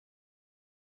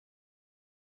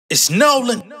It's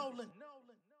Nolan.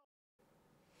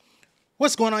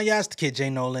 What's going on, y'all? It's the kid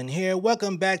J Nolan here.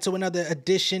 Welcome back to another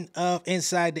edition of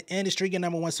Inside the Industry, your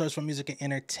number one source for music and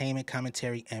entertainment,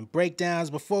 commentary, and breakdowns.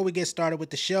 Before we get started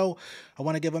with the show, I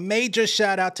want to give a major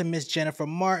shout out to Miss Jennifer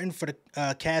Martin for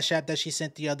the Cash App that she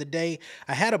sent the other day.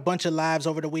 I had a bunch of lives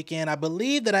over the weekend. I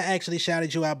believe that I actually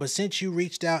shouted you out, but since you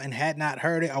reached out and had not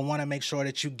heard it, I want to make sure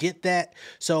that you get that.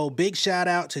 So big shout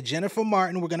out to Jennifer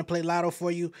Martin. We're going to play Lotto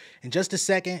for you in just a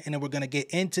second, and then we're going to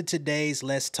get into today's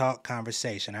Let's Talk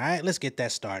conversation. All right, let's get that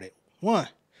started. 1,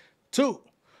 2,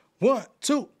 1,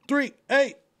 2, 3,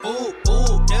 8. Ooh, ooh,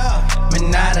 yeah.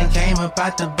 Minaj done came up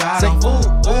out the bottom. Ooh,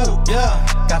 ooh,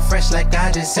 yeah. Got fresh like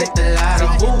I just hit the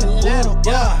lotto. Ooh, ooh,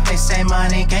 yeah. They say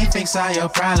money can't fix all your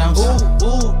problems. Ooh,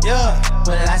 ooh, yeah.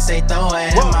 But I say throw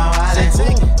it in my wallet.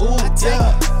 Ooh, ooh,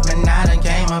 yeah. Minaj done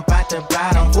came up out the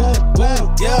bottom. Ooh,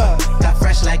 ooh, yeah. Got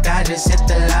fresh like I just hit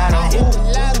the lotto.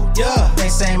 Ooh, yeah. They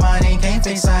say money can't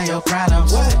fix all your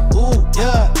problems. Ooh,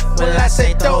 yeah. But I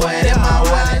say throw it in my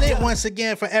wallet. Once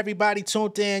again, for everybody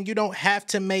tuned in, you don't have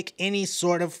to make any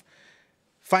sort of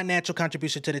financial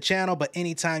contribution to the channel, but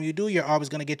anytime you do, you're always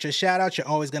going to get your shout out. You're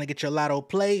always going to get your Lotto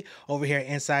play over here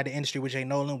Inside the Industry with J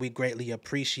Nolan. We greatly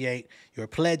appreciate your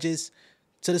pledges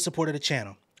to the support of the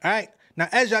channel. All right. Now,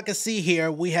 as y'all can see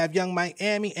here, we have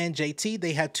UnWineWithTashaK and JT.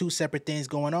 They have two separate things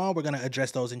going on. We're going to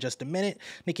address those in just a minute.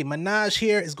 Nicki Minaj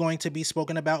here is going to be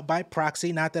spoken about by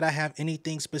proxy. Not that I have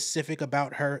anything specific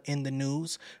about her in the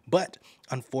news, but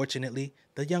unfortunately,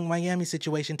 the UnWineWithTashaK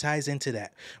situation ties into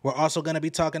that. We're also going to be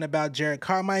talking about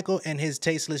Carmichael and his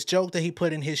tasteless joke that he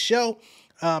put in his show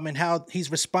and how he's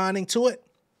responding to it.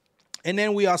 And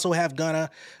then we also have Gunna.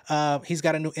 He's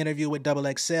got a new interview with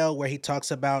XXL where he talks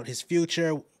about his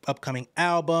future, upcoming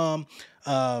album,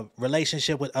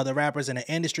 relationship with other rappers in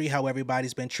the industry, how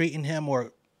everybody's been treating him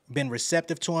or been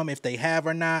receptive to him, if they have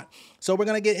or not. So we're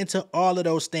going to get into all of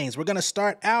those things. We're going to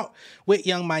start out with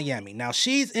UnWineWithTashaK. Now,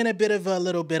 she's in a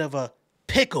little bit of a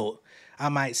pickle, I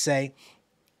might say,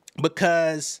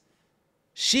 because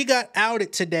she got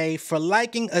outed today for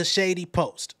liking a Shady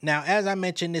post. Now, as I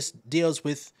mentioned, this deals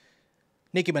with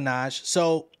Nicki Minaj.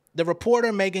 So the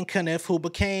reporter Megan Kniff, who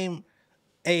became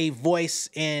a voice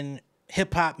in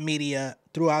hip-hop media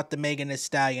throughout the Megan Thee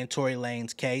Stallion Tory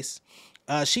Lanez case,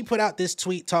 she put out this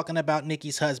tweet talking about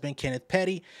Nicki's husband, Kenneth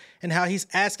Petty, and how he's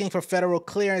asking for federal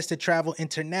clearance to travel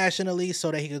internationally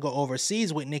so that he could go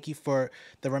overseas with Nicki for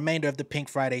the remainder of the Pink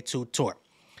Friday 2 tour.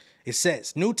 It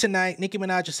says, new tonight, Nicki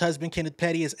Minaj's husband, Kenneth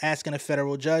Petty, is asking a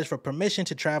federal judge for permission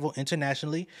to travel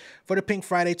internationally for the Pink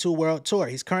Friday 2 World Tour.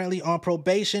 He's currently on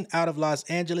probation out of Los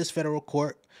Angeles federal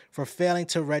court for failing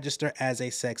to register as a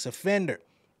sex offender.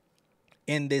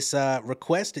 In this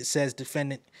request, it says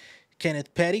defendant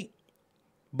Kenneth Petty,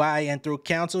 by and through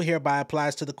counsel, hereby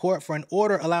applies to the court for an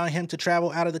order allowing him to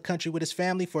travel out of the country with his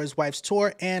family for his wife's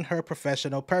tour and her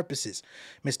professional purposes.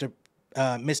 Mr.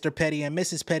 Petty and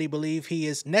Mrs. Petty believe he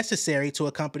is necessary to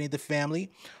accompany the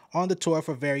family on the tour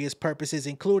for various purposes,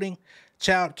 including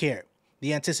child care.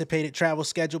 The anticipated travel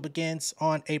schedule begins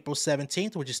on April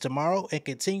 17th, which is tomorrow, and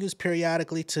continues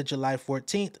periodically to July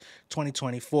 14th,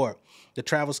 2024. The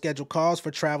travel schedule calls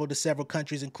for travel to several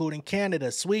countries, including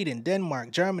Canada, Sweden, Denmark,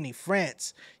 Germany,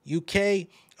 France, UK,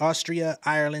 Austria,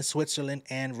 Ireland, Switzerland,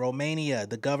 and Romania.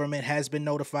 The government has been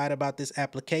notified about this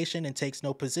application and takes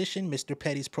no position. Mr.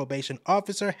 Petty's probation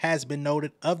officer has been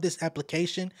noted of this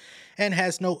application and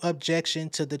has no objection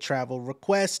to the travel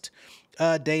request,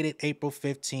 dated April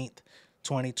 15th,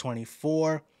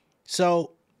 2024.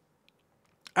 So,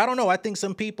 I don't know. I think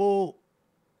some people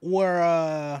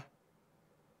were,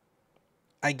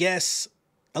 I guess,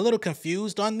 a little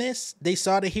confused on this. They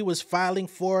saw that he was filing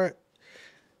for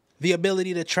the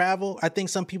ability to travel. I think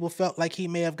some people felt like he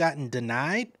may have gotten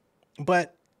denied,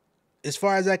 but as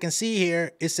far as I can see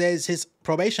here, it says his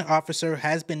probation officer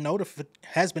has been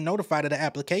notified of the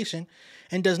application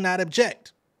and does not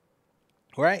object.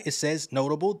 Right? It says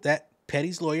notable that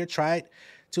Petty's lawyer tried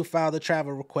to file the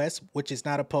travel request, which is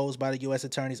not opposed by the U.S.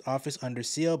 Attorney's Office under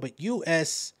seal, but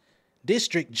U.S.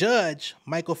 District Judge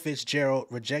Michael Fitzgerald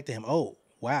rejected him. Oh,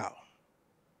 wow.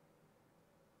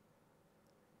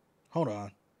 Hold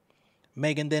on.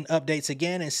 Megan then updates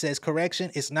again and says,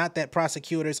 correction, it's not that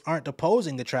prosecutors aren't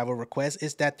opposing the travel request,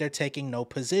 it's that they're taking no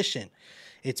position.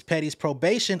 It's Petty's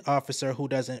probation officer who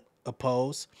doesn't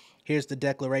oppose. Here's the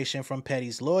declaration from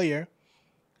Petty's lawyer.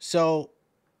 So,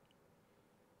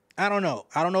 I don't know.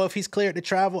 I don't know if he's cleared to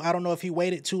travel. I don't know if he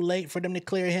waited too late for them to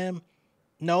clear him.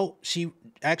 No, she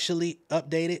actually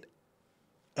updated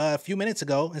a few minutes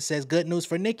ago and says, good news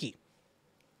for Nicki.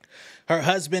 Her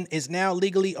husband is now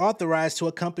legally authorized to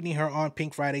accompany her on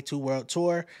Pink Friday 2 World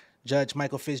Tour. Judge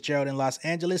Michael Fitzgerald in Los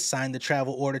Angeles signed the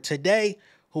travel order today,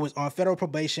 who was on federal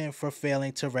probation for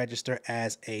failing to register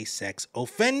as a sex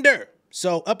offender.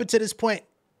 So up until this point,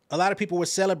 a lot of people were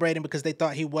celebrating because they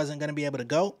thought he wasn't going to be able to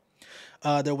go.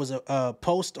 There was a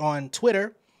post on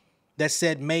Twitter that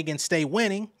said Megan stay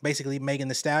winning, basically Megan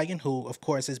Thee Stallion, who of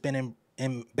course has been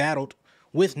battled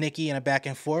with Nicki in a back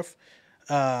and forth.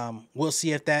 We'll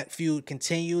see if that feud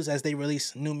continues as they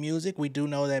release new music. We do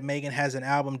know that Megan has an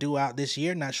album due out this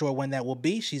year. Not sure when that will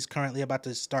be. She's currently about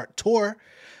to start tour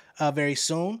very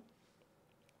soon.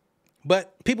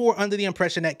 But people were under the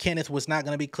impression that Kenneth was not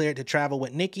going to be cleared to travel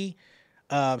with Nicki.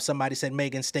 Somebody said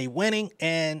Megan stay winning,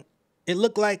 and it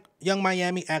looked like Young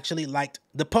Miami actually liked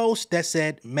the post that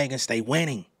said Megan stay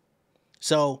winning.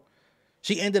 So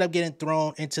she ended up getting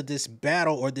thrown into this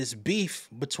battle or this beef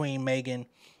between Megan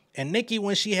and Nicki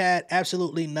when she had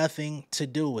absolutely nothing to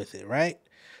do with it, right?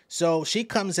 So she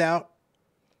comes out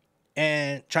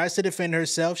and tries to defend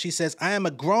herself. She says, I am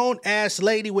a grown-ass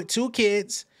lady with 2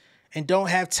 kids and don't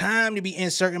have time to be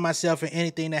inserting myself in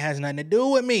anything that has nothing to do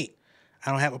with me.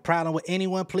 I don't have a problem with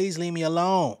anyone. Please leave me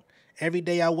alone. Every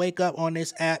day I wake up on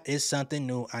this app is something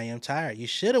new. I am tired. You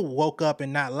should have woke up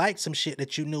and not liked some shit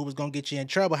that you knew was going to get you in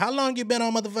trouble. How long you been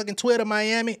on motherfucking Twitter,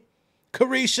 Miami?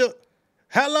 Carisha?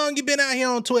 How long you been out here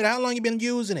on Twitter? How long you been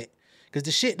using it? Because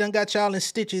the shit done got y'all in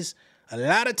stitches a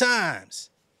lot of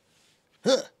times.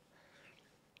 Huh.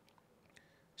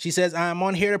 She says, I'm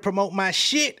on here to promote my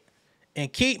shit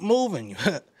and keep moving.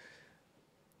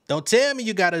 Don't tell me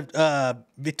you got a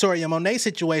Victoria Monet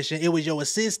situation. It was your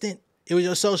assistant. It was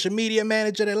your social media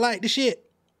manager that liked the shit.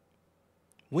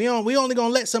 We only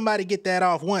gonna let somebody get that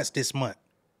off once this month.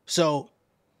 So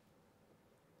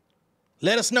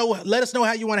let us know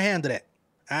how you want to handle that.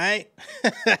 All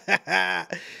right.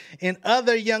 In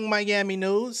other Young Miami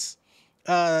news,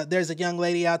 there's a young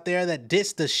lady out there that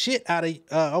dissed the shit out of,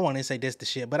 I want to say dissed the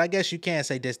shit, but I guess you can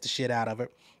say dissed the shit out of her.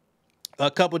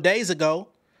 A couple days ago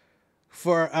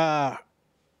for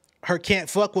her Can't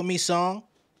Fuck With Me song,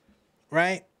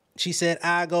 right? She said,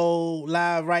 I go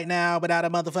live right now without a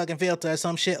motherfucking filter or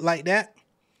some shit like that.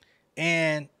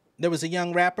 And there was a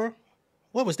young rapper.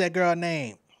 What was that girl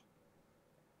name?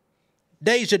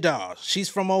 DajshaDoll. She's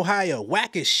from Ohio.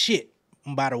 Whack as shit,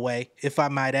 by the way, if I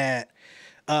might add.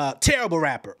 Terrible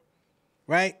rapper,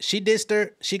 right? She dissed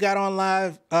her. She got on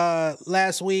live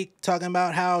last week talking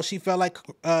about how she felt like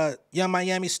Young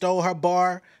Miami stole her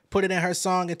bar, put it in her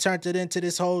song, and turned it into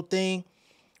this whole thing,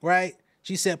 right?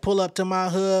 She said, pull up to my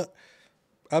hood.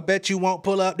 I bet you won't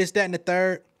pull up, this, that, and the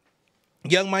third.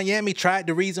 Young Miami tried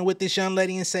to reason with this young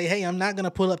lady and say, hey, I'm not going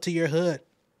to pull up to your hood.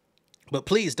 But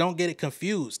please don't get it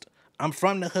confused. I'm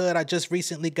from the hood. I just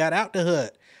recently got out the hood.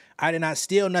 I did not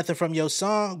steal nothing from your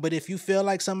song, but if you feel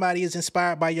like somebody is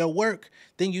inspired by your work,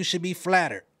 then you should be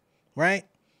flattered, right?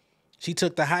 She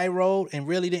took the high road and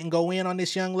really didn't go in on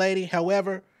this young lady.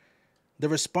 However, the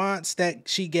response that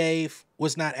she gave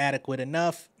was not adequate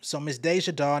enough. So Miss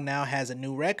DajshaDoll now has a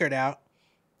new record out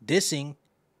dissing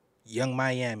Young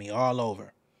Miami all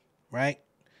over, right?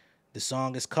 The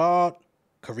song is called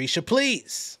Carisha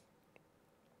Please.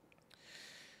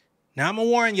 Now I'm going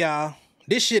to warn y'all,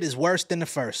 this shit is worse than the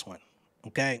first one,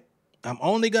 okay? I'm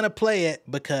only going to play it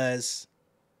because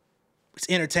it's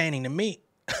entertaining to me.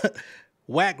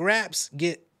 Whack raps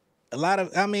get a lot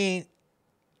of,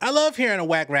 I love hearing a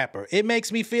whack rapper. It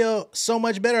makes me feel so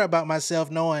much better about myself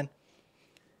knowing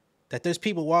that there's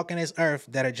people walking this earth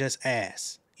that are just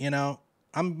ass. You know,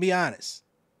 I'm going to be honest.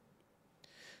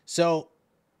 So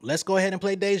let's go ahead and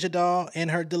play DajshaDoll in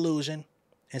her delusion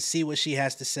and see what she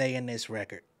has to say in this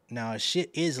record. Now,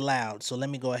 shit is loud, so let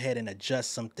me go ahead and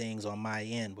adjust some things on my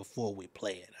end before we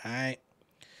play it, all right?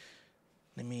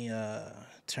 Let me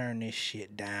turn this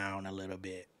shit down a little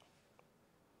bit.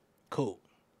 Cool.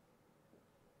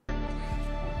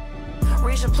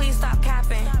 Resha, please stop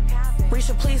capping.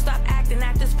 Resha, please stop acting.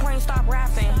 At this point, stop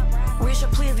rapping.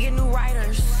 Resha, please get new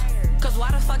writers. Cause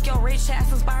why the fuck your rich ass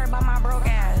inspired by my broke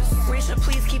ass? Resha,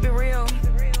 please keep it real.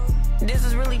 This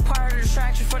is really part of the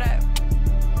distraction for that.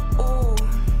 Ooh.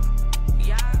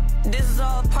 Yeah. This is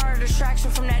all part of the distraction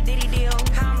from that Diddy deal.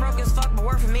 How I'm broke as fuck, but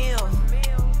worth a meal.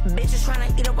 Bitches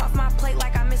trying to eat up off my plate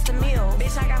like I missed a meal.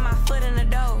 Bitch, I got my foot in the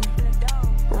dough.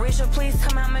 Risha, please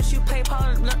tell me how much you pay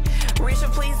Baller.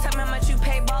 Risha, please tell me how much you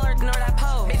pay Baller. Ignore that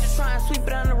pose. Bitches trying to sweep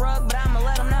it on the rug, but I'ma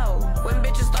let them know. When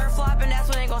bitches start flopping, that's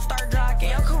when they gon' start jocking.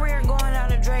 Your career going down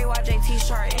the drain while JT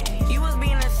charting. You was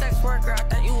being a sex worker, I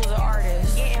thought you was an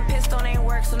artist. Getting pissed on ain't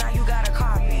work, so now you got a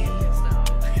copy.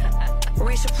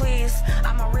 Risha, please,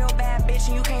 I'm a real bad bitch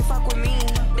and you can't fuck with me.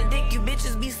 The dick dick you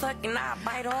bitches be sucking, I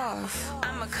bite off.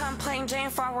 I'ma come plain Jane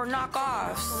flower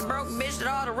knockoffs. Broke bitch that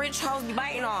all the rich hoes be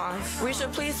biting off.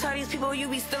 Resha, please tell these people you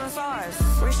be stealing sauce.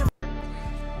 Resha,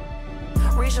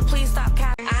 please stop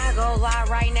capping. I go lie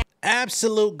right now.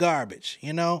 Absolute garbage,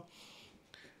 you know?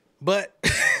 But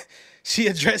she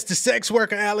addressed the sex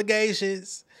worker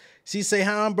allegations. She say,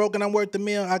 how I'm broke and I'm worth the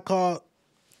meal. I call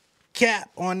cap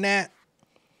on that.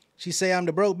 She say, I'm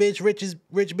the broke bitch,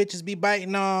 rich bitches be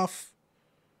biting off.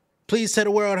 Please tell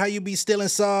the world how you be stealing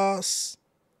sauce.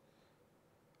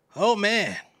 Oh,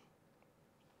 man.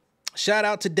 Shout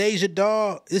out to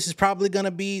DajshaDoll. This is probably going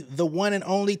to be the one and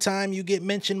only time you get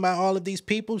mentioned by all of these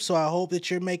people, so I hope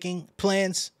that you're making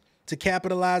plans to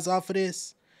capitalize off of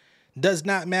this. Does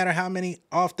not matter how many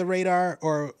off the radar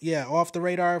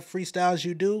freestyles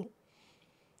you do.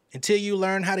 Until you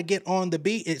learn how to get on the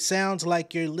beat, it sounds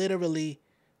like you're literally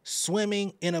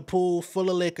swimming in a pool full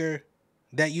of liquor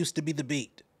that used to be the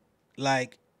beat.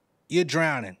 Like, you're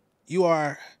drowning. You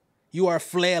are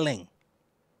flailing.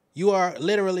 You are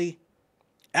literally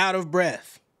out of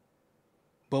breath.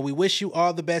 But we wish you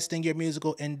all the best in your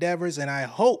musical endeavors, and I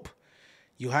hope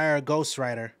you hire a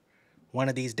ghostwriter one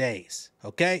of these days,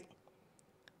 okay?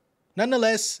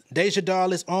 Nonetheless,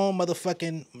 DajshaDoll is on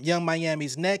motherfucking Young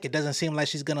Miami's neck. It doesn't seem like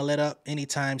she's going to let up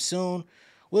anytime soon.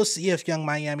 We'll see if Young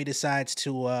Miami decides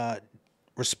to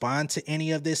respond to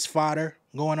any of this fodder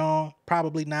going on.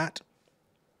 Probably not.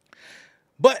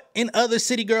 But in other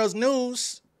City Girls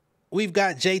news, we've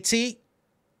got JT.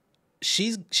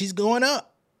 She's going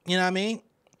up. You know what I mean?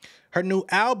 Her new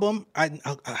album, I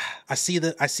see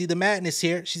the madness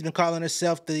here. She's been calling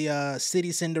herself the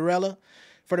City Cinderella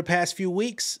for the past few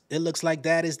weeks. It looks like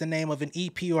that is the name of an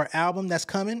EP or album that's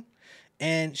coming.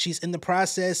 And she's in the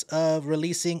process of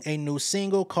releasing a new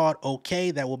single called Okay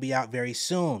that will be out very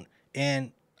soon.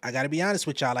 And I got to be honest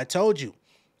with y'all. I told you,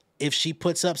 if she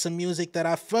puts up some music that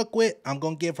I fuck with, I'm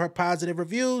going to give her positive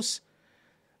reviews.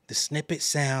 The snippet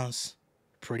sounds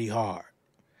pretty hard.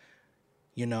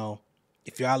 You know,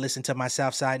 if y'all listen to my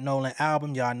Southside Nolan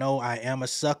album, y'all know I am a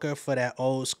sucker for that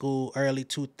old school, early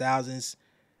 2000s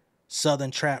Southern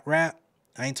trap rap.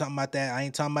 I ain't talking about that. I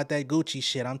ain't talking about that Gucci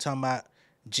shit. I'm talking about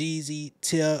Jeezy,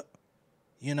 Tip,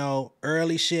 you know,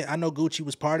 early shit. I know Gucci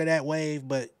was part of that wave,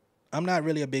 but I'm not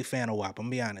really a big fan of WAP, I'm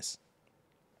gonna be honest.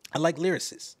 I like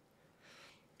lyricists.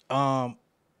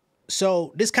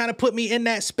 So this kind of put me in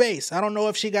that space. I don't know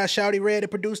if she got Shawty Red to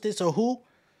produce this or who,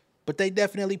 but they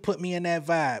definitely put me in that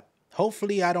vibe.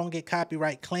 Hopefully I don't get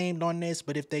copyright claimed on this,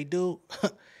 but if they do,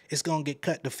 it's gonna get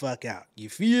cut the fuck out. You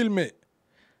feel me?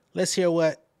 Let's hear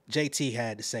what JT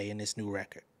had to say in this new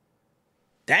record.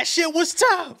 That shit was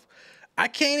tough. I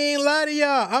can't even lie to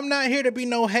y'all. I'm not here to be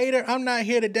no hater. I'm not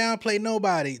here to downplay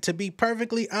nobody. To be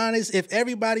perfectly honest, if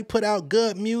everybody put out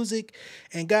good music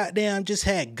and goddamn just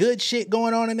had good shit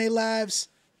going on in their lives,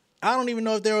 I don't even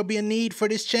know if there would be a need for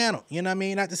this channel. You know what I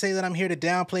mean? Not to say that I'm here to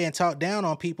downplay and talk down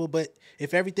on people, but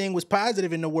if everything was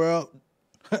positive in the world,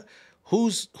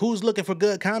 who's looking for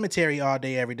good commentary all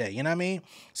day, every day? You know what I mean?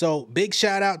 So big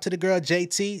shout out to the girl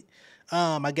JT.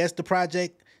 I guess the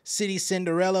project City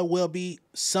Cinderella will be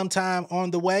sometime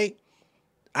on the way.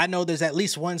 I know there's at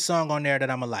least one song on there that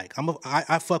I'm gonna like.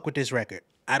 I fuck with this record.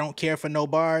 I don't care for No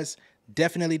Bars.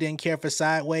 Definitely didn't care for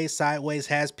Sideways. Sideways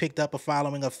has picked up a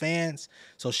following of fans.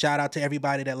 So shout out to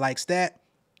everybody that likes that.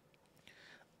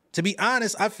 To be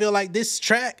honest, I feel like this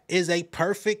track is a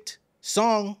perfect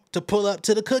song to pull up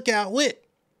to the cookout with.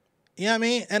 You know what I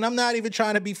mean? And I'm not even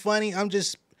trying to be funny. I'm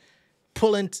just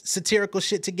pulling satirical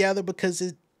shit together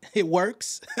because it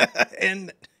works.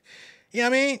 And you know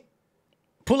what I mean?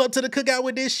 Pull up to the cookout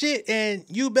with this shit and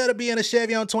you better be in a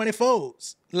Chevy on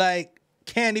 24s. Like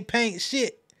candy paint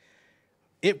shit.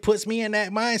 It puts me in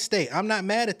that mind state. I'm not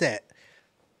mad at that.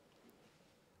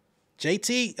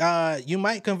 JT, you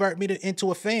might convert me into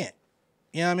a fan.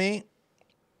 You know what I mean?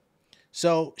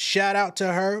 So shout out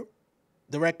to her.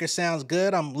 The record sounds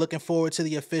good. I'm looking forward to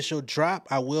the official drop.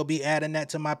 I will be adding that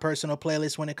to my personal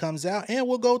playlist when it comes out. And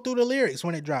we'll go through the lyrics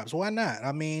when it drops. Why not?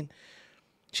 I mean,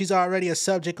 she's already a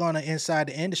subject on an Inside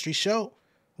the Industry show.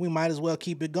 We might as well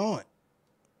keep it going.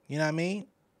 You know what I mean?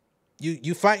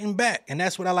 You fighting back. And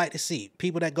that's what I like to see.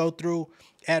 People that go through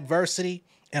adversity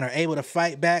and are able to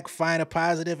fight back, find a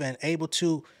positive, and able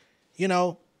to, you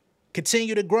know,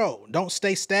 continue to grow. Don't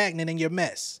stay stagnant in your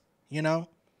mess, you know?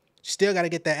 Still got to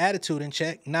get that attitude in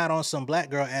check. Not on some black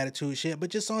girl attitude shit,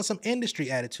 but just on some industry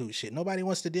attitude shit. Nobody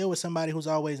wants to deal with somebody who's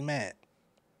always mad.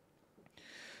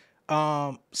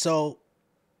 So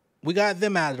we got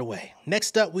them out of the way.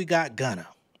 Next up, we got Gunna.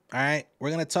 All right, we're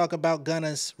going to talk about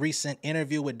Gunna's recent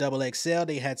interview with XXL.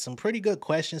 They had some pretty good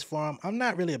questions for him. I'm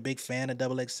not really a big fan of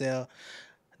XXL.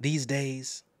 these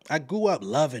days. I grew up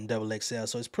loving XXL,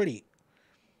 so it's pretty,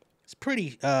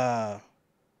 I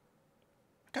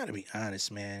gotta be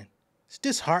honest, man. It's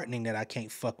disheartening that I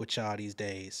can't fuck with y'all these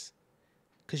days.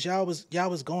 Cause y'all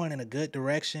was going in a good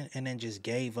direction and then just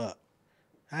gave up.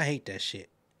 I hate that shit.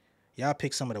 Y'all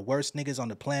pick some of the worst niggas on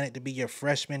the planet to be your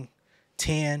freshman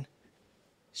 10.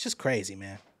 It's just crazy,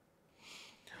 man.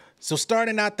 So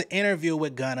starting out the interview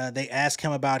with Gunna, they ask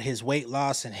him about his weight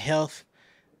loss and health.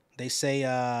 They say,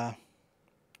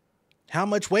 how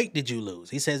much weight did you lose?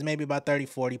 He says maybe about 30,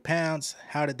 40 pounds.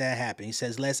 How did that happen? He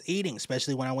says less eating,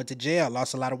 especially when I went to jail.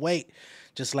 Lost a lot of weight,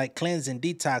 just like cleansing,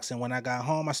 detoxing. When I got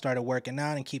home, I started working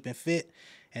out and keeping fit.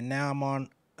 And now I'm on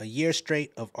a year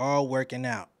straight of all working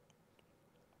out.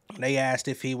 They asked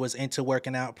if he was into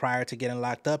working out prior to getting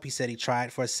locked up. He said he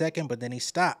tried for a second, but then he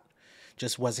stopped.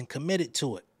 Just wasn't committed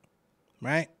to it,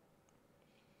 right?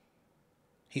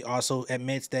 He also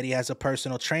admits that he has a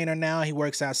personal trainer now. He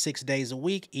works out 6 days a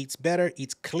week, eats better,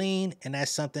 eats clean, and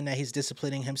that's something that he's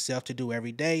disciplining himself to do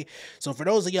every day. So for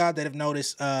those of y'all that have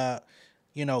noticed,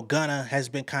 Gunna has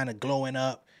been kind of glowing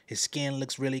up. His skin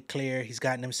looks really clear. He's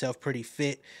gotten himself pretty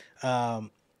fit.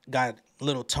 Got a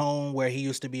little tone where he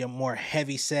used to be a more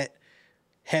heavy set,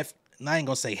 I ain't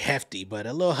gonna say hefty, but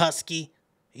a little husky.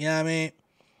 You know what I mean?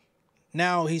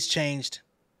 Now he's changed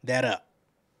that up.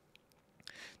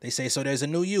 They say, so there's a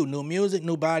new you, new music,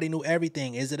 new body, new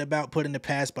everything. Is it about putting the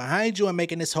past behind you and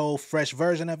making this whole fresh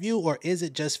version of you, or is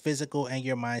it just physical and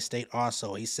your mind state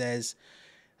also? He says,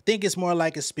 I think it's more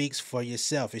like it speaks for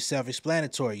yourself. It's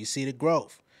self-explanatory. You see the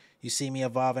growth. You see me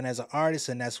evolving as an artist,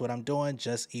 and that's what I'm doing,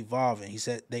 just evolving. He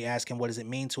said, they ask him, what does it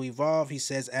mean to evolve? He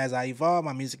says, as I evolve,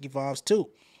 my music evolves too.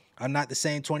 I'm not the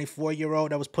same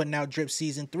 24-year-old that was putting out Drip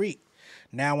Season 3.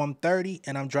 Now I'm 30,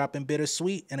 and I'm dropping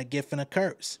Bittersweet and A Gift and a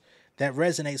Curse. That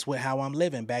resonates with how I'm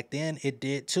living. Back then, it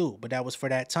did too, but that was for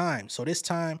that time. So this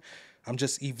time, I'm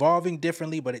just evolving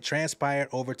differently, but it transpired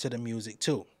over to the music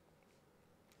too.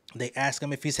 They ask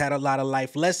him if he's had a lot of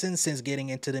life lessons since getting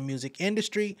into the music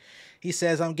industry. He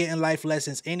says, I'm getting life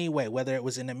lessons anyway, whether it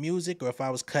was in the music or if I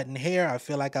was cutting hair, I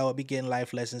feel like I would be getting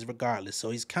life lessons regardless.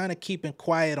 So he's kind of keeping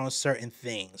quiet on certain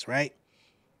things, right?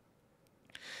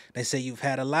 They say you've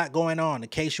had a lot going on. The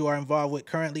case you are involved with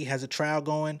currently has a trial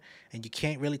going, and you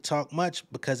can't really talk much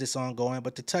because it's ongoing.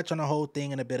 But to touch on the whole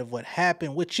thing and a bit of what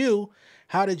happened with you,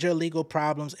 how did your legal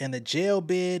problems and the jail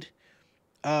bid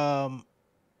throw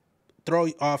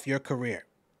off your career?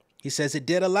 He says it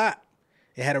did a lot.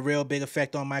 It had a real big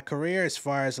effect on my career as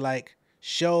far as like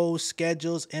shows,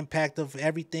 schedules, impact of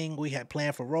everything we had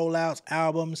planned for rollouts,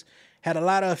 albums. Had a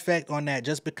lot of effect on that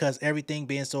just because everything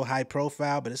being so high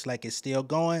profile, but it's like it's still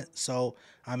going. So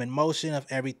I'm in motion of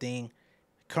everything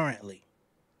currently.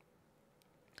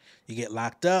 You get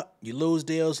locked up, you lose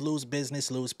deals, lose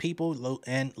business, lose people,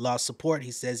 and lost support.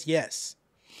 He says yes.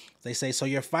 They say, so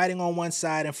you're fighting on one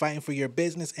side and fighting for your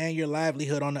business and your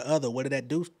livelihood on the other. What did that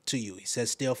do to you? He says,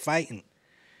 still fighting.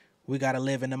 We got to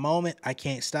live in the moment. I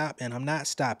can't stop, and I'm not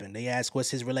stopping. They ask,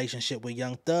 what's his relationship with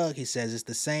Young Thug? He says it's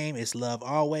the same. It's love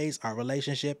always. Our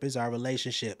relationship is our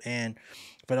relationship. And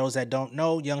for those that don't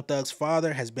know, Young Thug's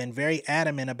father has been very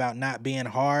adamant about not being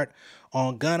hard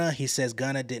on Gunna. He says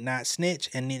Gunna did not snitch,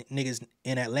 and niggas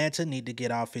in Atlanta need to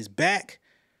get off his back.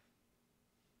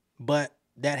 But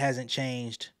that hasn't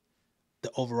changed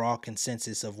the overall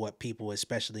consensus of what people,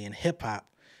 especially in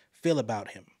hip-hop, feel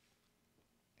about him.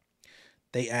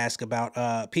 They ask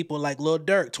about people like Lil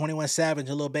Durk, 21 Savage,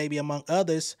 and Lil Baby, among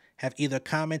others, have either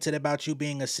commented about you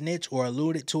being a snitch or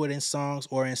alluded to it in songs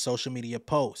or in social media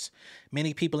posts.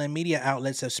 Many people in media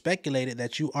outlets have speculated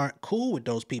that you aren't cool with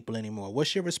those people anymore.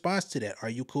 What's your response to that? Are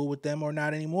you cool with them or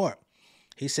not anymore?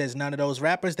 He says none of those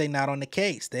rappers, they not on the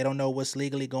case. They don't know what's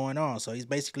legally going on. So he's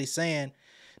basically saying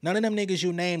none of them niggas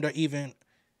you named are even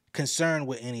concerned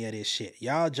with any of this shit.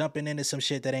 Y'all jumping into some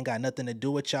shit that ain't got nothing to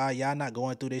do with y'all. Y'all not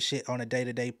going through this shit on a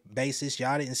day-to-day basis.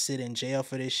 Y'all didn't sit in jail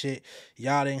for this shit.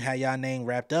 Y'all didn't have y'all name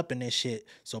wrapped up in this shit.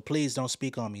 So please don't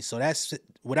speak on me. So that's,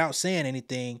 without saying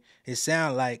anything, it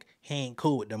sounds like he ain't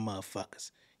cool with them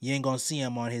motherfuckers. You ain't gonna see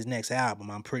him on his next album,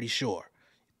 I'm pretty sure.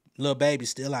 Lil Baby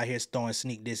still out here throwing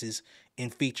sneak disses in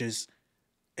features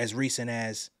as recent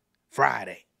as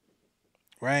Friday,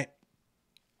 right?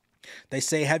 They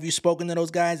say, have you spoken to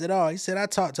those guys at all? He said, I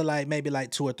talked to maybe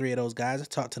 2 or 3 of those guys. I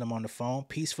talked to them on the phone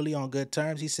peacefully, on good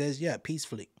terms. He says, yeah,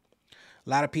 peacefully. A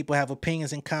lot of people have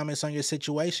opinions and comments on your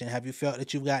situation. Have you felt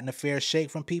that you've gotten a fair shake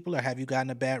from people, or have you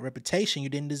gotten a bad reputation you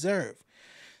didn't deserve?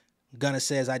 Gunna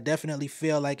says, I definitely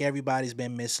feel like everybody's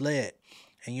been misled.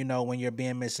 And you know, when you're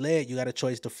being misled, you got a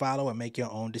choice to follow or make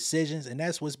your own decisions. And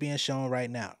that's what's being shown right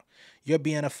now. You're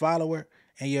being a follower,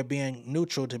 and you're being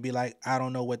neutral to be like, I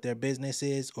don't know what their business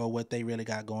is or what they really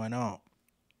got going on.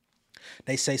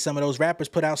 They say some of those rappers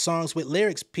put out songs with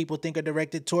lyrics people think are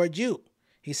directed toward you.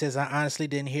 He says, I honestly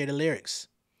didn't hear the lyrics.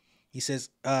 He says,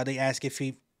 they ask if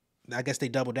I guess they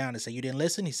double down and say, you didn't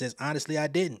listen? He says, honestly, I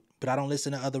didn't, but I don't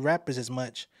listen to other rappers as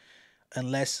much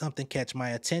unless something catch my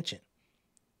attention.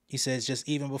 He says, just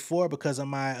even before, because of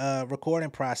my recording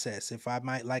process, if I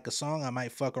might like a song, I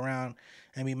might fuck around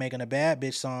and be making a bad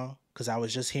bitch song because I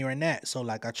was just hearing that. So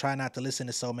like, I try not to listen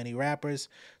to so many rappers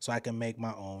so I can make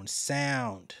my own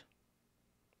sound.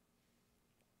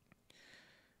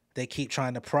 They keep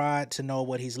trying to prod to know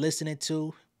what he's listening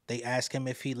to. They ask him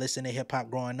if he listened to hip hop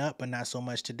growing up, but not so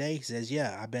much today. He says,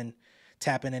 yeah, I've been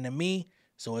tapping into me,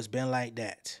 so it's been like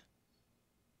that.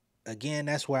 Again,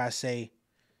 that's where I say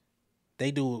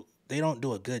they don't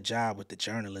do a good job with the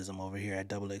journalism over here at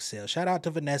XXL. Shout out to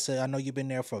Vanessa. I know you've been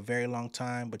there for a very long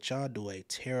time, but y'all do a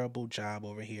terrible job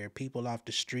over here. People off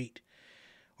the street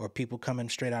or people coming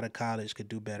straight out of college could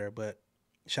do better, but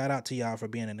shout out to y'all for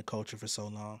being in the culture for so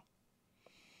long.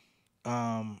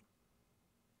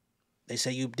 They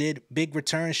say you did big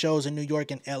return shows in New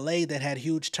York and LA that had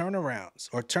huge turnouts.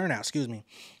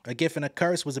 A Gift and a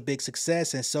Curse was a big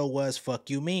success, and so was Fuck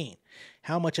You Mean.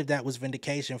 How much of that was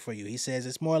vindication for you? He says,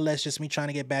 it's more or less just me trying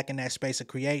to get back in that space of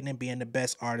creating and being the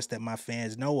best artist that my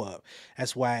fans know of.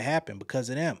 That's why it happened, because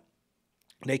of them.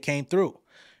 They came through.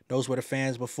 Those were the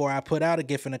fans before I put out A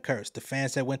Gift and a Curse. The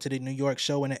fans that went to the New York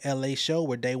show and the LA show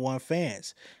were day one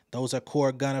fans. Those are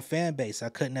core Gunna fan base. I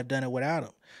couldn't have done it without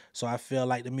them. So I feel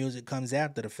like the music comes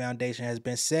after. The foundation has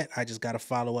been set. I just got to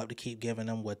follow up to keep giving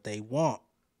them what they want.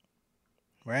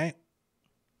 Right?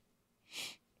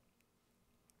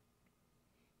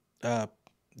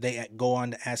 They go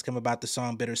on to ask him about the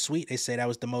song Bittersweet. They say that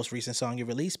was the most recent song you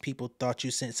released. People thought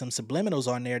you sent some subliminals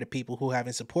on there to people who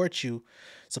haven't supported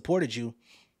you.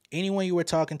 Anyone you were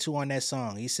talking to on that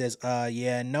song? He says,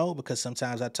 yeah, no, because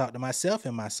sometimes I talk to myself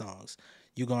in my songs.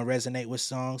 You gonna resonate with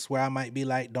songs where I might be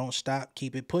like, don't stop,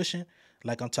 keep it pushing,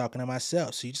 like I'm talking to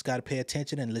myself. So you just gotta pay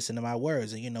attention and listen to my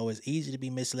words. And it's easy to be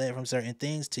misled from certain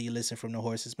things till you listen from the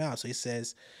horse's mouth. So he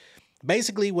says,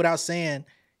 basically without saying,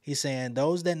 he's saying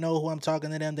those that know who I'm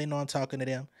talking to them, they know I'm talking to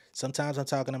them. Sometimes I'm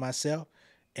talking to myself,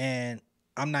 and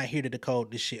I'm not here to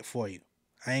decode this shit for you.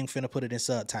 I ain't finna put it in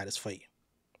subtitles for you.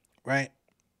 Right?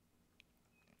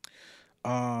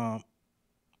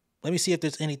 Let me see if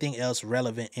there's anything else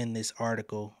relevant in this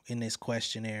article, in this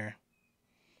questionnaire.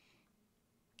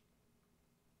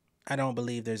 I don't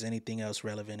believe there's anything else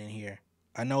relevant in here.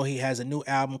 I know he has a new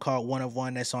album called One of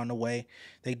One that's on the way.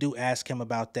 They do ask him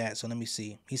about that, so let me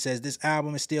see. He says, this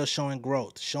album is still showing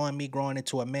growth, showing me growing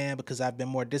into a man because I've been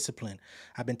more disciplined.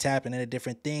 I've been tapping into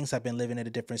different things. I've been living in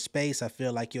a different space. I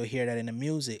feel like you'll hear that in the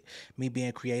music. Me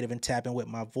being creative and tapping with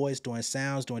my voice, doing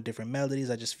sounds, doing different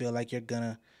melodies. I just feel like you're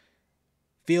gonna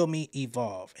feel me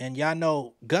evolve. And y'all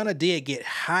know Gunna did get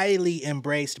highly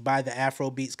embraced by the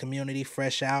Afrobeats community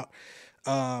fresh out.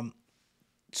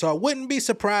 So I wouldn't be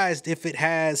surprised if it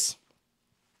has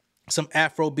some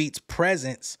Afrobeats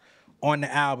presence on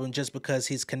the album just because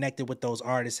he's connected with those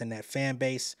artists and that fan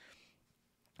base.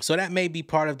 So that may be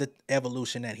part of the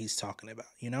evolution that he's talking about,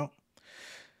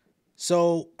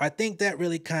 So I think that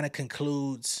really kind of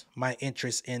concludes my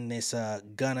interest in this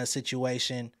Gunna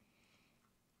situation.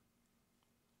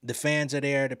 The fans are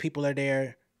there. The people are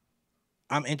there.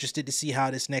 I'm interested to see how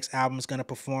this next album is going to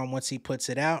perform once he puts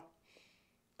it out.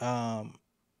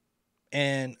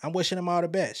 And I'm wishing him all the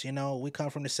best. We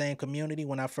come from the same community.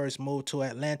 When I first moved to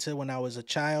Atlanta when I was a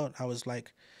child, I was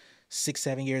like 6,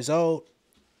 7 years old.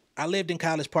 I lived in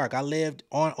College Park. I lived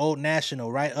on Old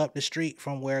National, right up the street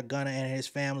from where Gunna and his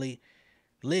family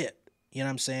lived. You know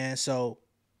what I'm saying? So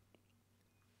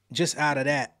just out of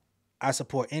that, I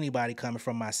support anybody coming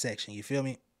from my section. You feel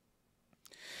me?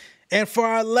 And for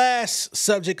our last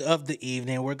subject of the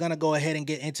evening, we're going to go ahead and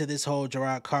get into this whole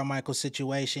Jerrod Carmichael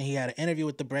situation. He had an interview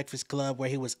with The Breakfast Club where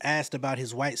he was asked about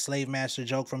his white slave master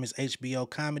joke from his HBO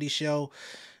comedy show.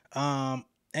 And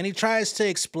he tries to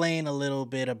explain a little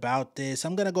bit about this.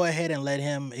 I'm going to go ahead and let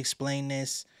him explain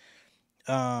this.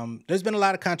 There's been a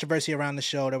lot of controversy around the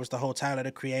show. There was the whole Tyler,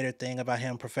 the Creator thing about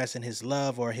him professing his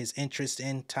love or his interest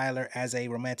in Tyler as a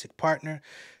romantic partner.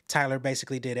 Tyler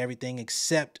basically did everything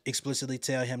except explicitly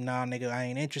tell him, nah, nigga, I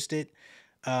ain't interested.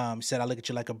 He said, I look at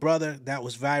you like a brother. That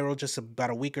was viral just about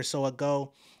a week or so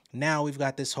ago. Now we've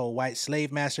got this whole white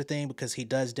slave master thing because he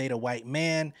does date a white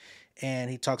man. And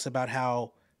he talks about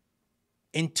how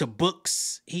into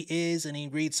books he is. And he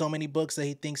reads so many books that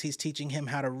he thinks he's teaching him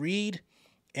how to read.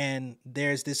 and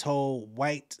there's this whole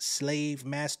white slave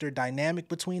master dynamic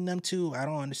between them two. I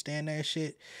don't understand that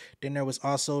shit. Then there was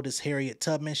also this Harriet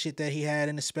Tubman shit that he had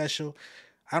in the special.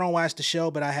 I don't watch the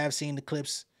show, but I have seen the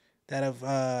clips that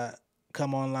have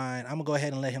come online. I'm gonna go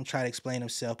ahead and let him try to explain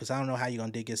himself, because I don't know how you're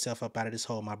gonna dig yourself up out of this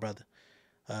hole, my brother.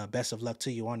 Best of luck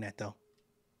to you on that, though.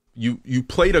 You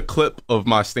played a clip of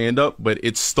my stand-up, but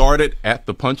it started at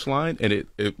the punchline, and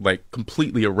it like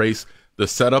completely erased the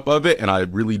setup of it, and I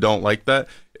really don't like that.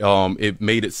 It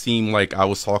made it seem like I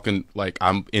was talking like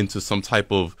I'm into some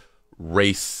type of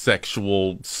race,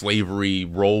 sexual, slavery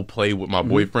role play with my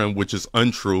boyfriend, which is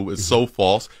untrue. It's so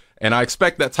false. And I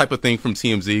expect that type of thing from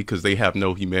TMZ, because they have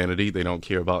no humanity. They don't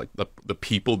care about like, the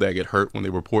people that get hurt when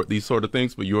they report these sort of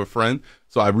things. But you're a friend,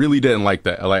 so I really didn't like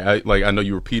that. I know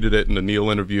you repeated it in the Neil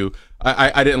interview.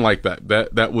 I didn't like that.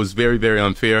 That was very, very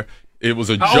unfair. It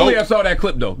was a joke. I saw that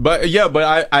clip though. But yeah,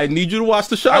 but I need you to watch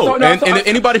the show. And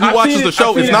anybody who watches the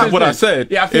show, it's not what I said.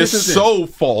 Yeah, it's so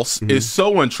false. It's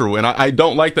so untrue, and I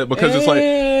don't like that, because it's like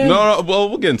no. Well,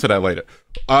 we'll get into that later.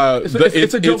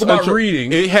 It's a joke about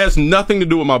reading. It has nothing to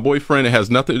do with my boyfriend. It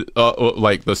has nothing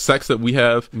like the sex that we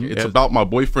have. It's about my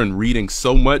boyfriend reading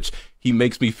so much. He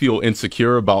makes me feel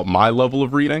insecure about my level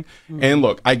of reading. And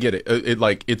look, I get it.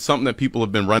 It's something that people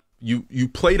have been running. You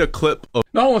played a clip of.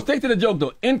 No, stick to the joke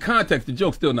though. In context, the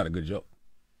joke's still not a good joke.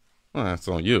 Well, that's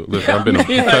on you. Listen, I've been a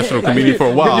professional comedian for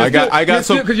a while. I got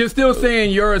some, because you're still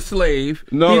saying you're a slave.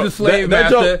 No, he's a slave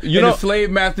master, and the slave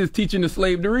master is teaching the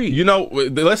slave to read. You know,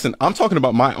 listen, I'm talking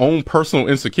about my own personal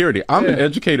insecurity. I'm an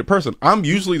educated person. I'm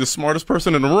usually the smartest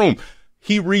person in the room.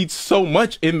 He reads so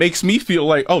much, it makes me feel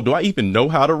like, oh, do I even know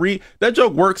how to read? That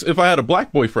joke works if I had a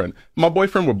black boyfriend. My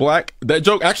boyfriend were black. That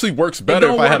joke actually works better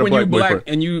if I had a black boyfriend.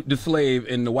 And you the slave,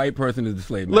 and the white person is the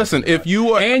slave. Listen, if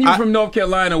you are, and you're from North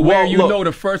Carolina, where you know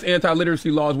the first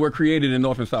anti-literacy laws were created in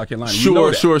North and South Carolina.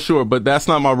 Sure. But that's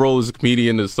not my role as a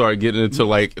comedian to start getting into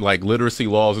like literacy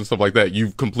laws and stuff like that.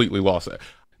 You've completely lost that.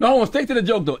 No, stick to the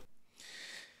joke though.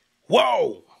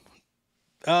 Whoa.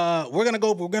 We're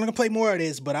gonna play more of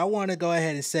this, but I want to go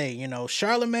ahead and say, you know,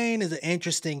 Charlemagne is an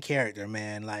interesting character,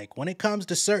 man. Like, when it comes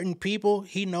to certain people,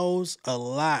 he knows a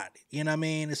lot, you know what I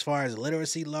mean, as far as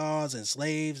literacy laws and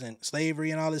slaves and slavery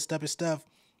and all this type of stuff.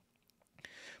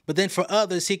 But then for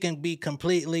others, he can be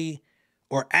completely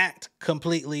or act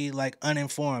completely like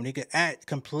uninformed. He could act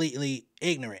completely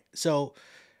ignorant. So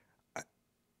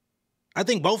I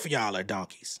think both of y'all are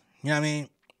donkeys, you know what I mean,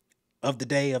 of the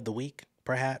day, of the week,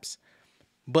 perhaps.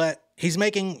 But he's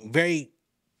making very,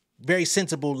 very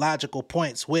sensible, logical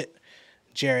points with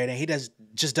Jerrod, and he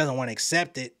just doesn't want to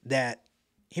accept it, that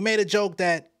he made a joke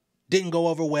that didn't go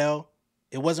over well.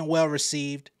 It wasn't well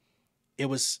received. It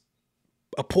was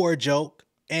a poor joke.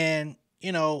 And,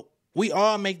 you know, we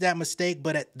all make that mistake,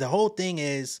 but the whole thing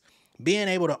is being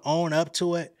able to own up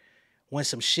to it when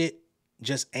some shit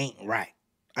just ain't right.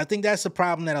 I think that's the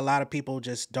problem that a lot of people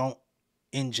just don't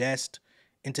ingest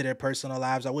into their personal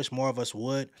lives. I wish more of us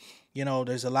would. You know,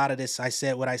 there's a lot of this, I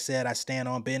said what I said, I stand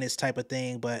on business type of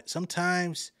thing, but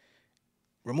sometimes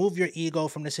remove your ego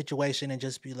from the situation and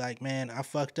just be like, man, I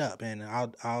fucked up, and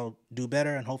I'll do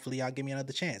better, and hopefully y'all give me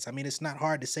another chance. I mean, it's not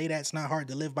hard to say that. It's not hard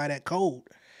to live by that code.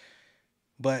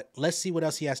 But let's see what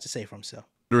else he has to say for himself.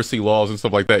 Literacy laws and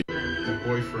stuff like that. My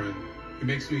boyfriend, he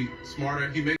makes me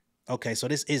smarter. Okay, so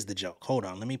this is the joke. Hold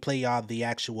on. Let me play y'all the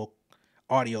actual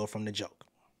audio from the joke.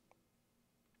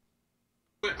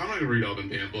 I don't even read all them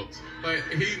damn books. Like,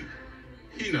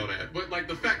 he know that. But, like,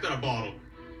 the fact that I bought him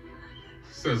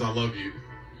says I love you.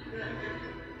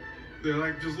 They're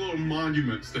like just little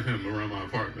monuments to him around my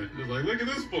apartment. Just like, look at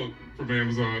this book from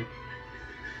Amazon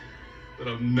that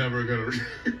I'm never gonna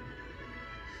read.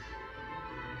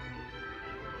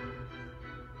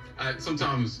 I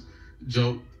sometimes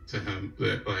joke to him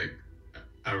that, like,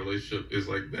 our relationship is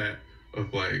like that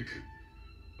of, like,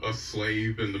 a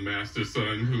slave and the master's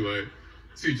son who, like,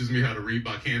 teaches me how to read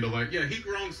by candlelight. Yeah, he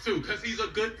groans too, because he's a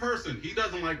good person. He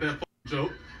doesn't like that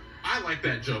joke. I like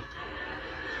that joke.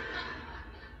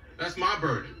 That's my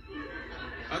burden.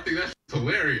 I think that's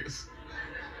hilarious.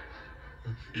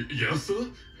 Yes,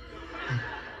 sir?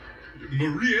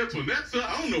 Marie Antoinette, sir?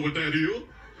 I don't know what that is.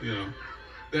 You know,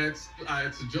 it's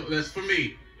a joke. That's for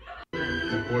me.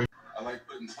 I like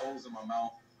putting holes in my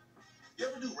mouth. You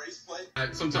ever do race play?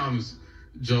 I sometimes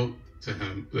joke to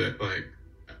him that, like,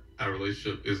 our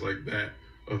relationship is like that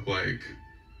of, like,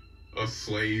 a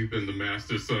slave and the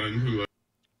master's son who, like...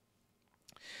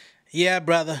 Yeah,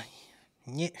 brother.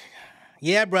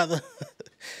 Yeah, brother.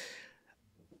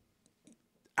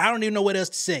 I don't even know what else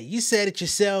to say. You said it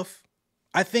yourself.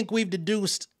 I think we've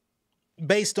deduced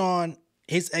based on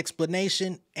his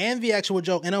explanation and the actual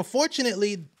joke. And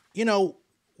unfortunately, you know,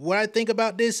 what I think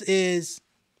about this is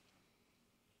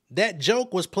that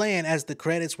joke was playing as the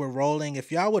credits were rolling.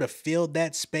 If y'all would have filled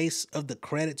that space of the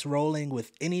credits rolling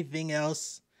with anything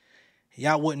else,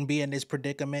 y'all wouldn't be in this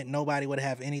predicament. Nobody would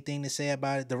have anything to say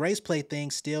about it. The race play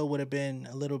thing still would have been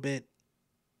a little bit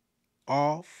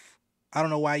off. I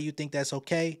don't know why you think that's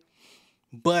okay,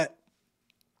 but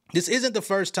this isn't the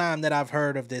first time that I've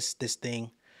heard of this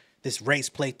thing, this race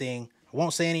play thing. I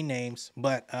won't say any names,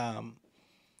 but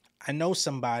I know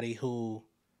somebody who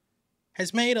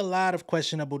has made a lot of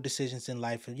questionable decisions in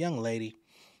life. A young lady.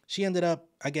 She ended up,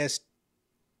 I guess,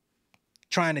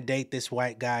 trying to date this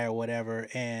white guy or whatever,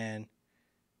 and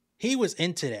he was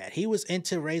into that. He was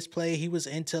into race play. He was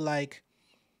into, like,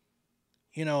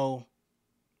 you know,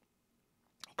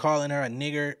 calling her a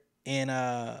nigger in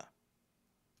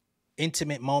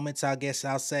intimate moments, I guess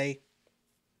I'll say.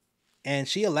 And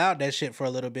she allowed that shit for a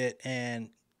little bit, and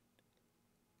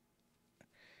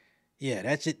yeah,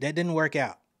 that didn't work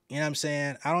out. You know what I'm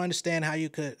saying? I don't understand how you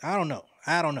could. I don't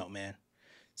know, man.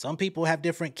 Some people have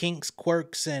different kinks,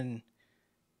 quirks, and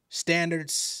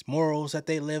standards, morals that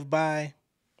they live by.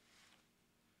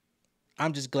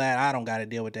 I'm just glad I don't got to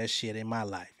deal with that shit in my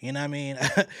life. You know what I mean?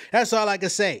 That's all I can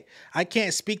say. I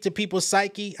can't speak to people's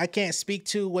psyche. I can't speak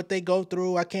to what they go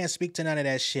through. I can't speak to none of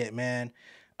that shit, man.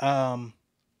 And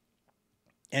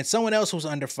someone else who's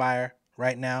under fire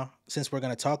right now, since we're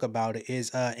going to talk about it, is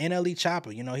NLE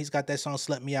Choppa. You know, he's got that song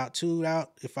Slut Me Out Too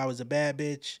out. If I Was a Bad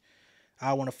Bitch,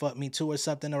 I Want to Fuck Me Too, or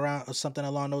something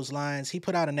along those lines. He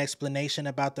put out an explanation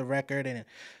about the record and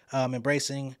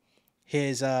embracing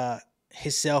his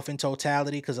self in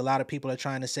totality, because a lot of people are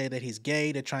trying to say that he's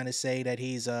gay. They're trying to say that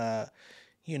he's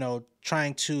you know,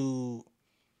 trying to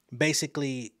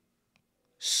basically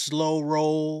slow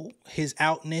roll his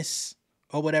outness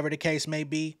or whatever the case may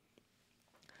be.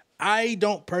 I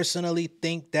don't personally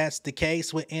think that's the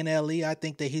case with NLE. I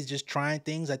think that he's just trying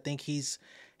things. I think he's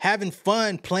having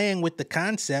fun playing with the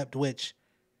concept, which,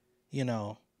 you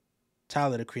know,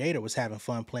 Tyler, the Creator, was having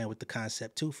fun playing with the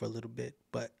concept too for a little bit,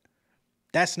 but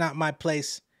that's not my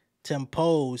place to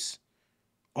impose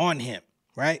on him,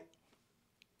 right?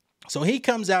 So he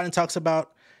comes out and talks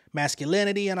about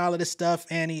masculinity and all of this stuff,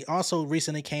 and he also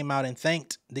recently came out and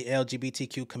thanked the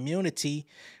LGBTQ community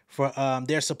for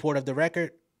their support of the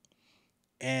record.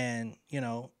 And, you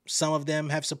know, some of them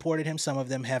have supported him, some of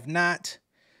them have not.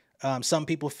 Some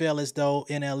people feel as though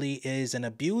NLE is an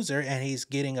abuser and he's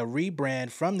getting a rebrand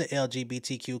from the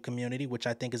LGBTQ community, which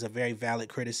I think is a very valid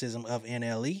criticism of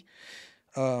NLE.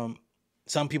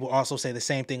 Some people also say the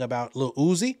same thing about Lil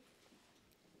Uzi.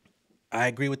 I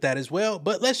agree with that as well.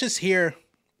 But let's just hear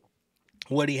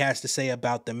what he has to say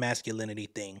about the masculinity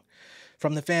thing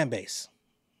from the fan base.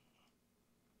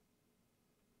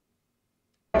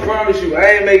 I promise you,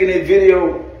 I ain't making this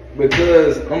video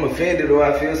because I'm offended or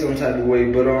I feel some type of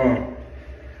way. But man,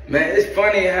 it's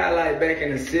funny how, like, back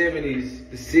in the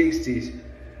 70s, the 60s,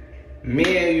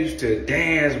 men used to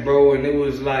dance, bro, and it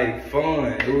was like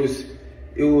fun.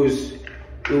 It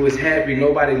was happy.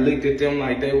 Nobody looked at them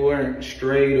like they weren't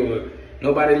straight, or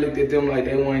nobody looked at them like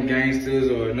they weren't gangsters,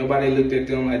 or nobody looked at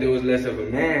them like they was less of a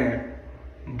man.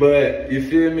 But you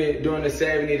feel me? During the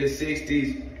 70s, the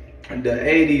 60s, the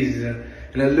 80s,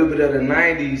 and a little bit of the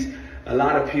 90s, a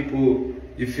lot of people,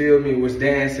 you feel me, was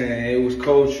dancing, and it was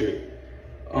culture.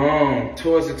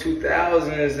 Towards the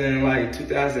 2000s and like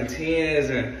 2010s,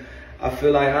 and I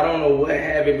feel like I don't know what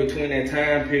happened between that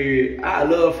time period. I'd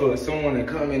love for someone to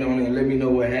comment on it and let me know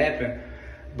what happened.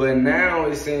 But now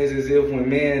it seems as if when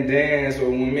men dance or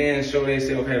when men show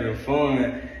themselves having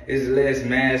fun, it's less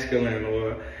masculine,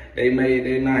 or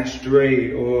they're not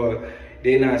straight, or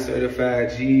they're not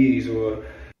certified G's, or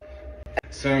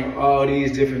all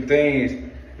these different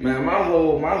things. Man, my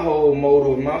whole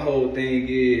motive, my whole thing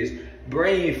is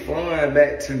bring fun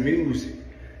back to music.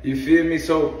 You feel me?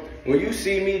 So when you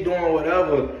see me doing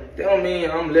whatever, that don't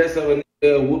mean I'm less of a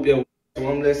nigga, whoop your ass,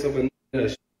 or I'm less of a nigga,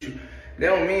 shoot you. That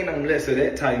don't mean I'm less of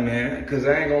that type, man. Cause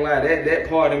I ain't gonna lie, that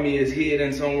part of me is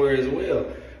hidden somewhere as well.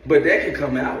 But that can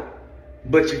come out.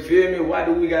 But you feel me? Why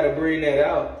do we gotta bring that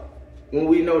out when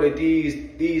we know that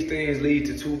these things lead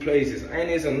to two places? Ain't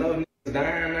this enough niggas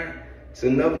dying now? It's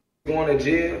enough niggas going to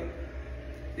jail.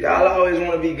 Y'all always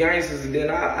want to be gangsters, and then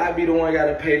I be the one got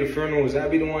to pay the funerals. I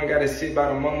be the one got to sit by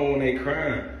the mama when they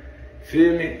crying.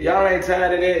 Feel me? Y'all ain't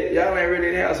tired of that. Y'all ain't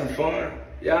ready to have some fun.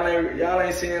 Y'all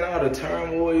ain't seeing all the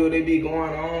turmoil they be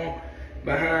going on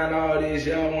behind all this.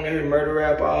 Y'all want to hear murder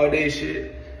rap, all this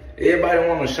shit. Everybody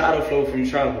want a shot of flow from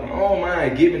Choppa. I don't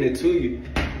mind giving it to you,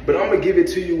 but I'm going to give it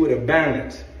to you with a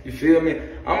balance. You feel me?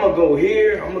 I'm going to go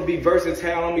here. I'm going to be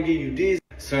versatile. I'm going to give you this,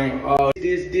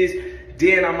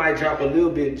 Then I might drop a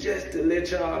little bit just to let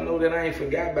y'all know that I ain't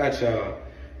forgot about y'all.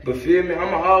 But feel me,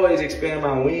 I'ma always expand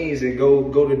my wings and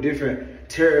go to different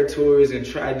territories and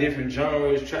try different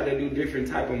genres, try to do different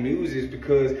type of music,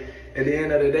 because at the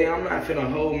end of the day, I'm not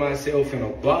finna hold myself in a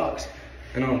box.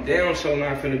 And I'm damn sure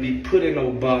not finna be put in no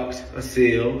box, a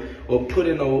cell, or put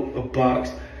in a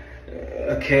box,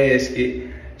 a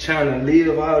casket, trying to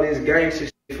live all this gangster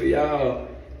shit for y'all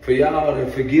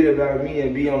to forget about me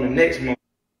and be on the next month.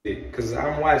 Cause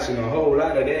I'm watching a whole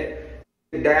lot of that.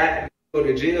 Die, go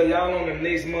to jail, y'all on the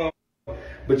next month.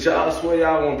 But y'all swear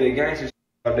y'all want that gangster shit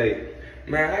all day.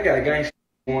 Man, I got gangster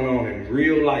shit going on in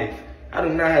real life. I do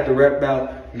not have to rap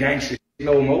about gangster shit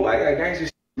no more. I got gangster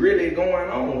shit really going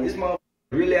on. This motherfucker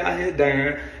really out here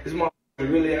dying. This motherfucker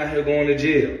really out here going to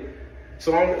jail.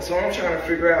 So I'm trying to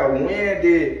figure out, when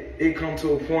did it come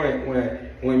to a point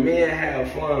when men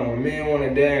have fun, when men want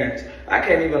to dance? I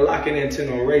can't even lock it into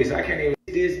no race. I can't even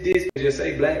this just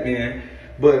say black men,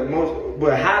 but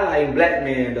highlighting black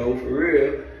men though, for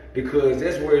real, because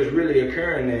that's where it's really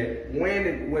occurring at.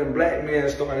 When black men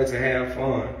started to have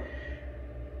fun,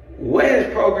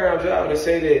 where's programs y'all to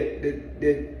say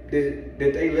that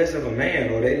they less of a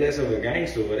man, or they less of a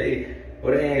gangster,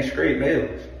 or they ain't straight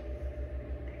males?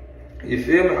 You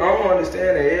feel me? I don't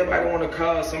understand that everybody want to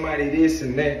call somebody this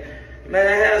and that.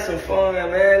 Man, have some fun,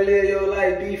 man. Live your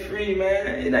life, be free, man.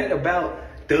 It ain't about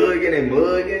thugging and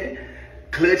mugging,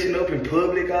 clutching up in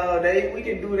public all day. We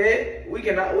can do that. We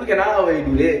can always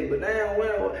do that. But damn,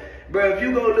 well, bro, if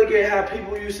you go look at how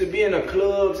people used to be in the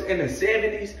clubs in the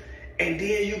 70s, and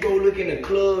then you go look in the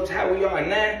clubs how we are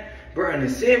now, bro, in the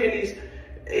 70s,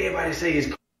 everybody say it's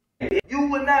cool. You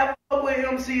would not fuck with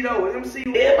MC though. MC,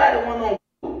 everybody went on.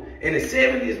 In the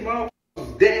 70s, motherfuckers was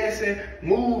dancing,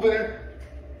 moving.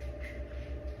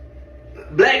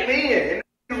 Black men, and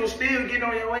niggas was still getting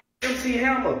on your way. MC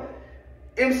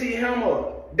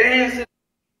Hammer, dancing.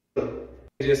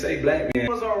 Just say black man. He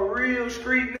was a real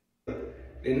street nigga.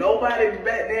 And nobody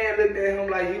back then looked at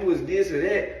him like he was this or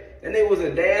that. And they was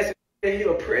a dancer, and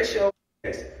he'll press your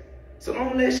ass. So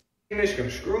don't let shit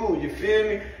misconstrue, you feel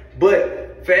me?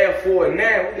 But fast forward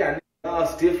now, we got niggas all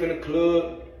stiff in the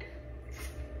club.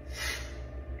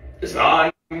 It's all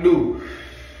I can do.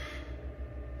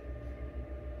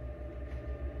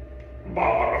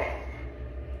 Bottle.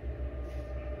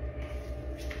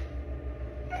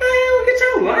 Man, get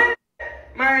your line.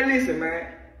 Man, listen,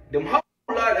 man. Them hoes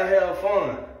like to have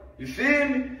fun. You feel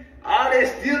me? All that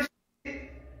stiff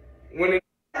shit. When a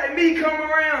like me come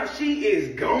around, she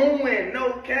is going,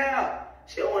 no cap.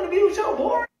 She don't want to be with your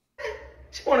boy.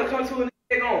 She want to come to a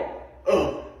nigga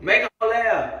on, make her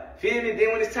laugh. Feel me?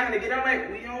 Then when it's time to get, I'm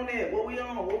like, we on that. What we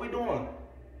on? What we doing?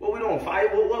 What we doing?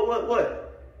 Fight?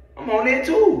 What? I'm on that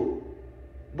too.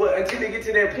 But until they get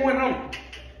to that point, I'm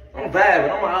vibing.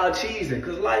 I'm all cheesing.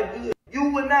 Cause life good. You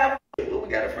would not. What we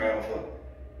got a frown for?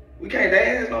 We can't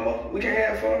dance no more. We can't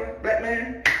have fun. Black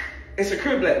man. It's a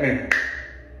crib black man.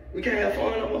 We can't have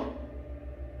fun no more.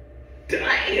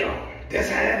 Damn. That's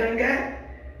how I done got.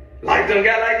 Life done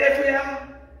got like that for y'all.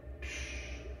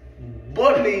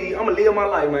 But me, I'ma live my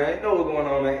life, man. You know what's going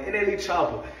on, man. NLE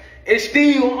Choppa. It's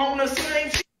still on the same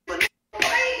shit, but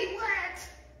wait, what?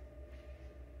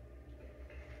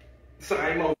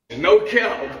 Same old, no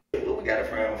cap. What we got a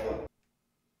frown for?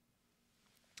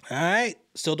 All right.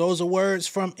 So those are words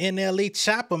from NLE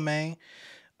Choppa, man.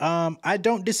 I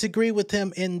don't disagree with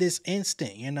him in this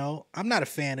instant, you know. I'm not a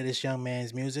fan of this young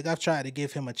man's music. I've tried to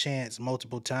give him a chance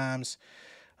multiple times,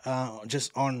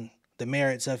 just on the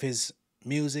merits of his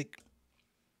music.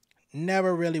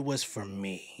 Never really was for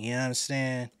me. You know what I'm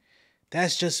saying?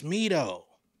 That's just me, though.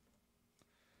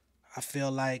 I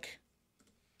feel like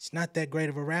he's not that great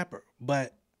of a rapper,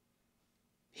 but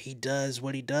he does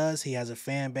what he does. He has a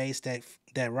fan base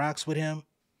that rocks with him.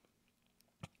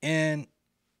 And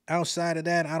outside of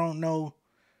that, I don't know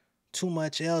too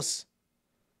much else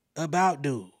about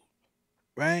dude,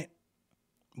 right?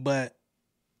 But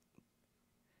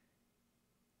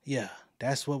yeah,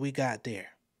 that's what we got there.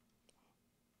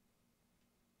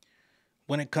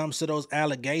 When it comes to those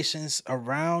allegations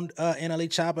around NLE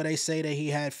Choppa, they say that he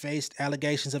had faced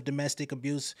allegations of domestic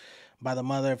abuse by the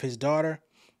mother of his daughter.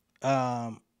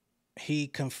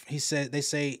 He said, they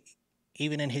say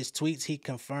even in his tweets, he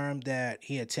confirmed that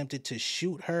he attempted to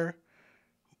shoot her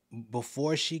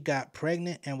before she got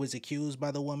pregnant and was accused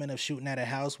by the woman of shooting at a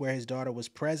house where his daughter was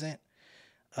present.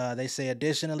 They say,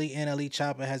 additionally, NLE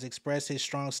Choppa has expressed his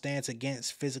strong stance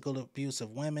against physical abuse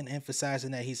of women,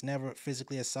 emphasizing that he's never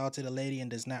physically assaulted a lady and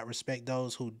does not respect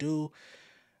those who do.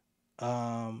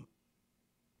 I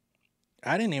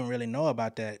didn't even really know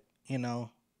about that, you know.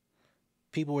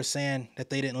 People were saying that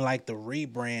they didn't like the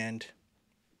rebrand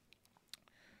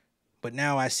But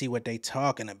now I see what they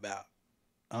talking about.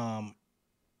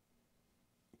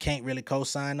 Can't really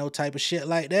co-sign no type of shit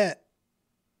like that.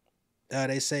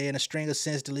 They say in a string of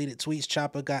since deleted tweets,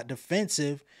 Choppa got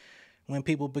defensive when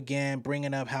people began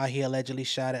bringing up how he allegedly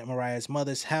shot at Mariah's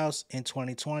mother's house in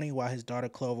 2020 while his daughter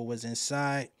Clover was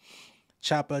inside.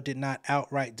 Choppa did not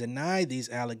outright deny these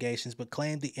allegations, but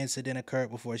claimed the incident occurred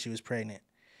before she was pregnant.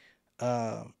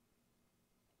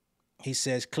 He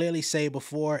says, clearly say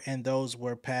before, and those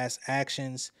were past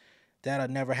actions. That'll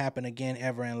never happen again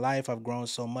ever in life. I've grown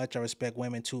so much. I respect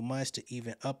women too much to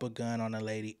even up a gun on a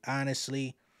lady.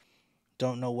 Honestly,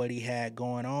 don't know what he had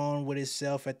going on with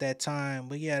himself at that time.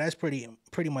 But yeah, that's pretty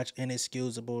much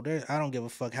inexcusable. I don't give a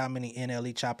fuck how many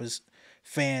NLE Choppa's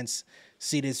fans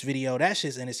see this video. That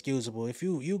shit's inexcusable. If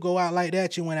you go out like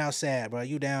that, you went out sad, bro.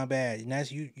 You down bad. And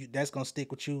that's going to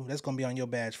stick with you. That's going to be on your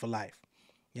badge for life.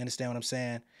 You understand what I'm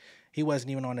saying? He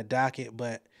wasn't even on the docket,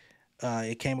 but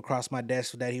it came across my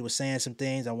desk that he was saying some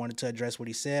things. I wanted to address what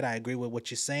he said. I agree with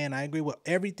what you're saying. I agree with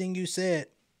everything you said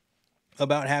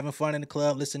about having fun in the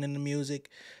club, listening to music,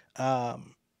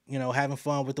 you know, having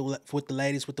fun with the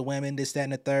ladies, with the women, this, that,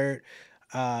 and the third.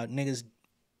 Niggas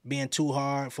being too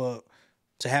hard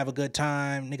to have a good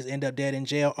time. Niggas end up dead in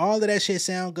jail. All of that shit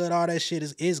sound good. All that shit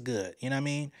is good. You know what I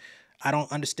mean? I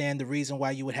don't understand the reason why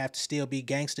you would have to still be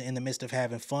gangster in the midst of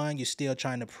having fun. You're still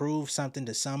trying to prove something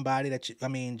to somebody that you, I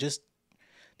mean, just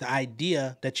the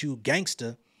idea that you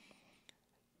gangster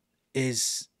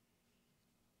is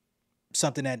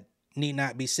something that need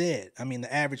not be said. I mean,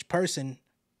 the average person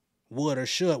would or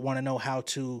should want to know how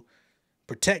to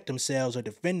protect themselves or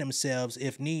defend themselves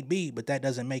if need be, but that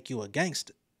doesn't make you a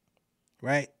gangster,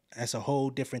 right? That's a whole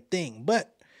different thing.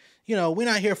 But, you know, we're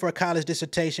not here for a college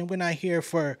dissertation. We're not here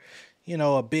for, you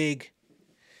know, a big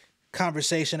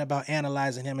conversation about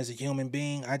analyzing him as a human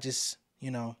being. I just, you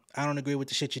know, I don't agree with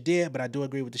the shit you did, but I do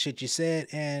agree with the shit you said.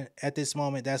 And at this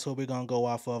moment, that's what we're going to go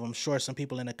off of. I'm sure some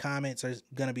people in the comments are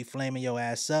going to be flaming your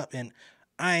ass up, and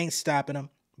I ain't stopping them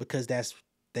because that's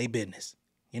their business,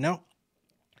 you know?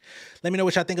 Let me know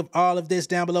what y'all think of all of this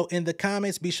down below in the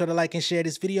comments. Be sure to like and share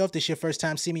this video. If this is your first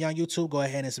time seeing me on YouTube, go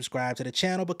ahead and subscribe to the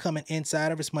channel. Become an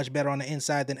insider. It's much better on the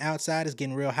inside than outside. It's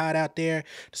getting real hot out there.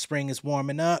 The spring is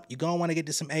warming up. You're going to want to get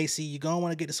to some AC. You're going to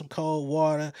want to get to some cold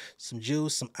water, some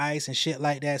juice, some ice, and shit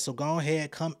like that. So go ahead,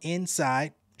 come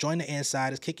inside. Join the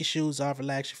insiders, kick your shoes off,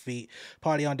 relax your feet,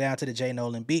 party on down to the J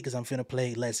Nolan beat because I'm finna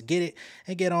play Let's Get It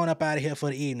and get on up out of here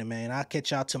for the evening, man. I'll catch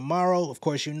y'all tomorrow. Of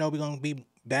course, you know we're going to be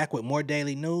back with more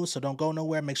daily news, so don't go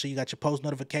nowhere. Make sure you got your post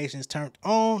notifications turned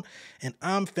on, and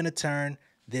I'm finna turn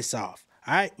this off.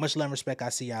 All right, much love and respect. I'll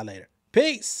see y'all later.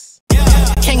 Peace.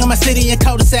 King of my city and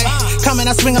cul-de-sac. Coming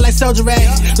out swinging like soldier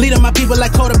rags. Leading my people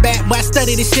like quarterback. Boy, I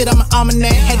study this shit, I'm an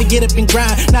almanac. Had to get up and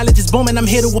grind. Knowledge is booming, I'm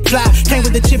here to apply. Came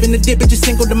with the chip and the dip, it just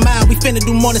single the mind. We finna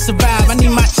do more than survive. I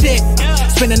need my check.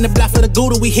 Spinning the block for the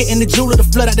Gouda. We hitting the jeweler to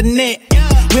flood out the net.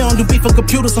 We don't do beef on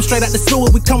computers, I'm straight out the sewer.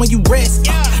 We come when you rest.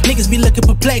 Niggas be looking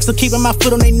perplexed, so keeping my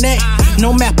foot on their neck.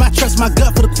 No map, I trust my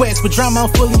gut for the quest. With drama,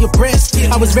 I'm fully abreast.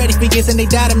 I was ready for years and they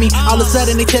doubted me. All of a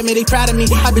sudden they tell me they proud of me.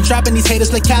 I've been dropping these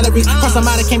haters like calories. Cross them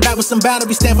out, I came back with some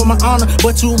boundaries. Stand for my honor,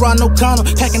 but too raw, no corner.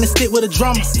 Packing the stick with a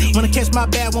drummer. Wanna catch my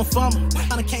bad, won't fumble. I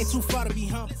done came too far to be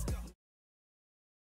humble.